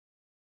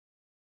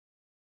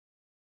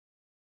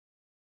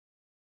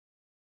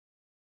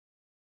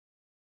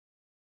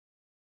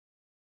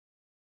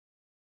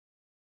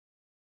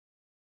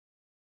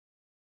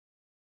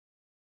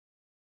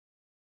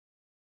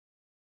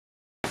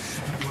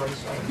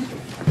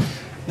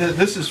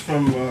This is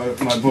from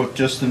my book,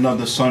 Just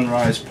Another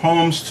Sunrise,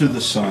 Poems to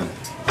the Sun.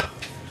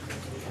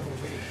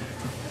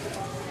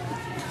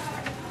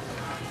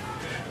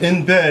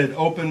 In bed,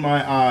 open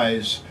my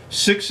eyes.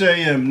 6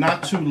 a.m.,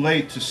 not too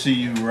late to see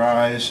you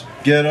rise.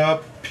 Get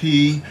up,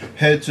 pee,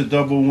 head to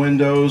double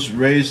windows,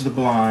 raise the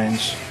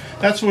blinds.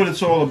 That's what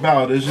it's all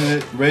about, isn't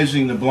it?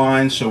 Raising the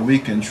blinds so we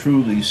can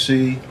truly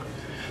see.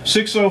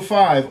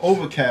 6:05,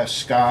 overcast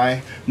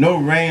sky. No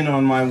rain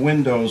on my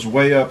windows,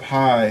 way up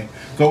high.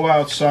 Go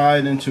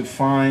outside into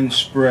fine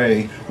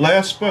spray.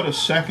 Lasts but a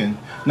second,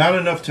 not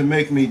enough to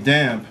make me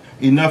damp,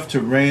 enough to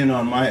rain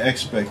on my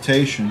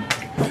expectation.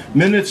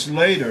 Minutes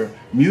later,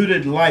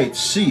 muted light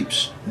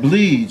seeps,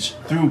 bleeds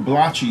through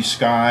blotchy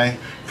sky,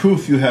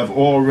 proof you have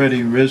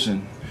already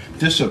risen.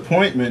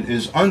 Disappointment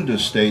is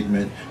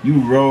understatement. You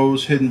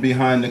rose, hidden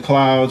behind the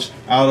clouds,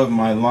 out of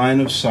my line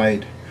of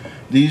sight.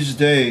 These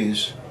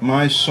days,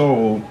 my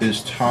soul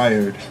is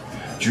tired.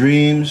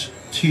 Dreams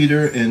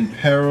teeter in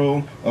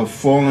peril of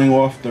falling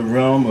off the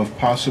realm of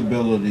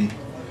possibility.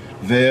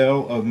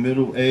 Veil of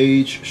middle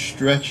age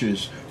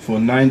stretches for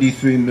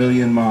 93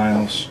 million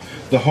miles.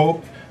 The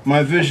hope,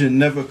 my vision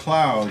never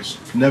clouds,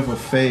 never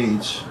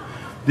fades.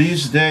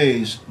 These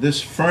days,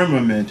 this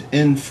firmament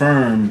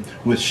infirm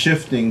with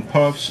shifting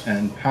puffs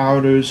and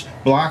powders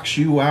blocks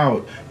you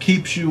out,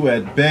 keeps you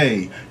at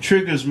bay,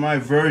 triggers my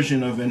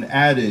version of an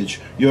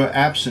adage. Your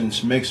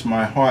absence makes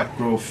my heart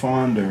grow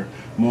fonder,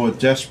 more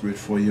desperate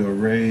for your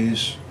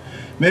rays.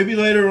 Maybe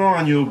later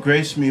on you'll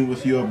grace me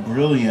with your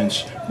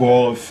brilliance,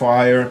 ball of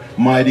fire,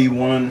 mighty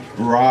one,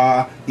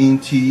 Ra,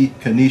 Inti,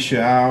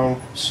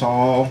 Kanisha'au,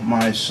 Sol,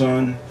 my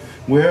son.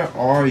 Where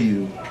are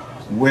you?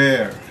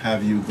 Where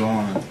have you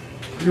gone?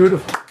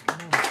 Beautiful.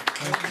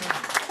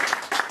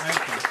 Thank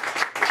you.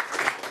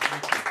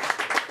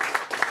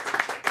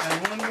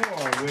 And one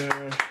more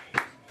where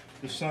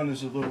the sun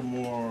is a little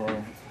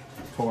more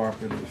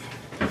cooperative.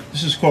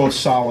 This is called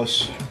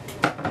Solace.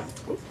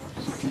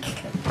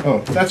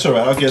 Oh, that's all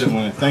right. I'll get it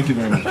when thank you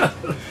very much.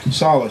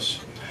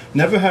 Solace.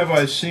 Never have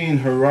I seen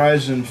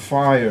horizon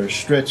fire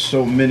stretch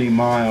so many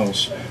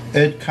miles.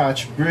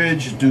 Edcotch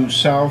Bridge due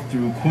south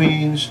through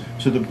Queens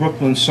to the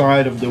Brooklyn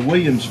side of the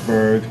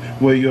Williamsburg,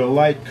 where your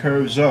light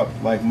curves up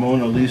like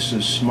Mona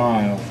Lisa's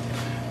smile.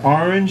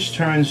 Orange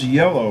turns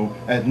yellow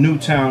at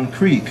Newtown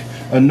Creek,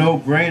 a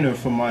no-brainer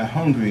for my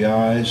hungry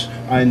eyes.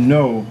 I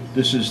know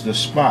this is the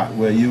spot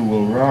where you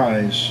will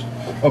rise.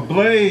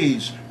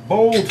 Ablaze,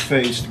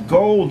 bold-faced,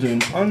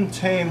 golden,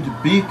 untamed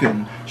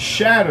beacon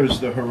shatters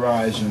the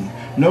horizon.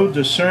 No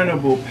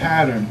discernible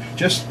pattern,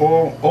 just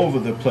all over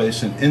the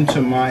place and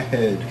into my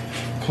head.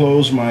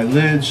 Close my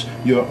lids,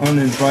 your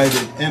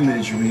uninvited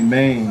image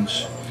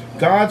remains.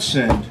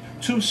 Godsend,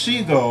 two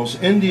seagulls,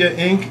 India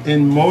ink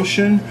in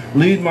motion,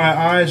 lead my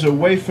eyes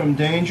away from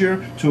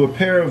danger to a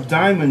pair of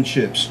diamond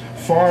chips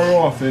far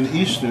off in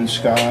eastern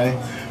sky.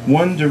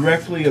 One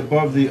directly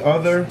above the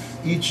other,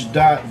 each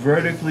dot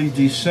vertically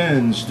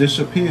descends,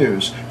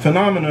 disappears.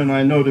 Phenomenon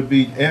I know to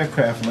be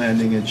aircraft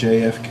landing at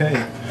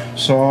JFK.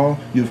 Saul,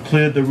 you've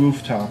cleared the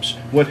rooftops.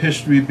 What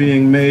history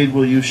being made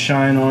will you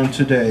shine on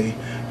today?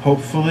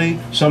 Hopefully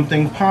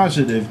something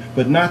positive,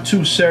 but not too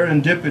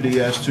serendipity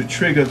as to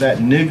trigger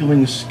that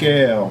niggling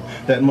scale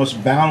that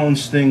must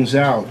balance things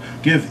out,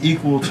 give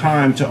equal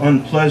time to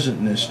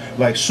unpleasantness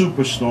like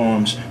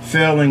superstorms,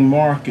 failing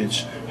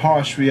markets,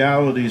 harsh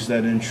realities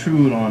that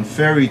intrude on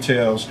fairy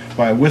tales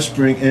by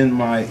whispering in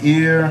my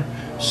ear.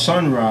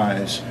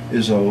 Sunrise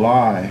is a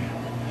lie.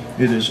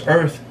 It is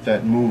earth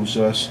that moves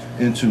us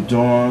into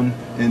dawn,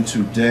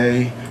 into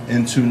day,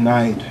 into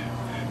night.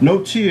 No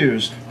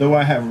tears, though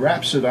I have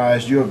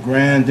rhapsodized your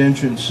grand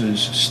entrances,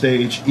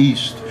 stage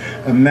east.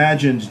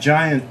 Imagined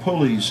giant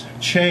pulleys,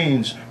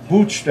 chains,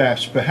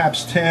 bootstraps,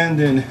 perhaps tanned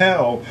in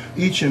hell,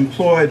 each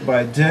employed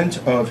by dint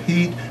of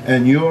heat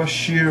and your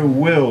sheer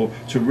will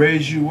to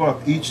raise you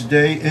up each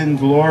day in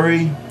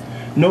glory.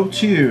 No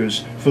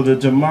tears for the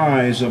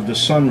demise of the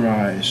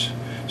sunrise.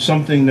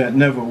 Something that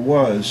never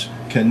was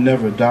can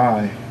never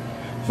die.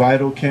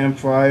 Vital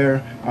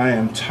campfire, I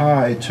am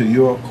tied to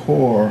your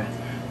core.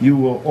 You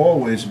will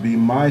always be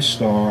my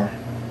star.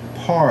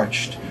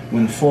 Parched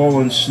when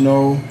fallen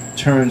snow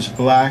turns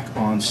black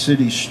on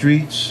city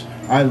streets,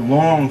 I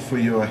long for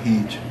your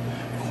heat.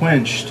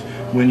 Quenched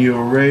when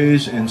your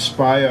rays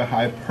inspire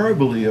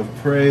hyperbole of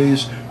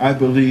praise, I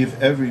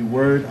believe every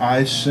word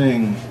I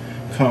sing.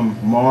 Come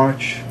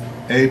March,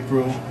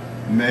 April,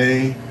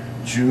 May,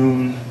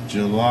 June,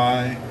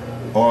 July,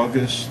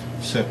 August,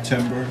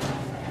 September.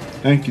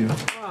 Thank you.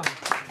 Wow.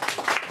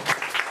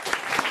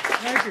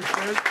 Thank you,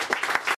 Fred.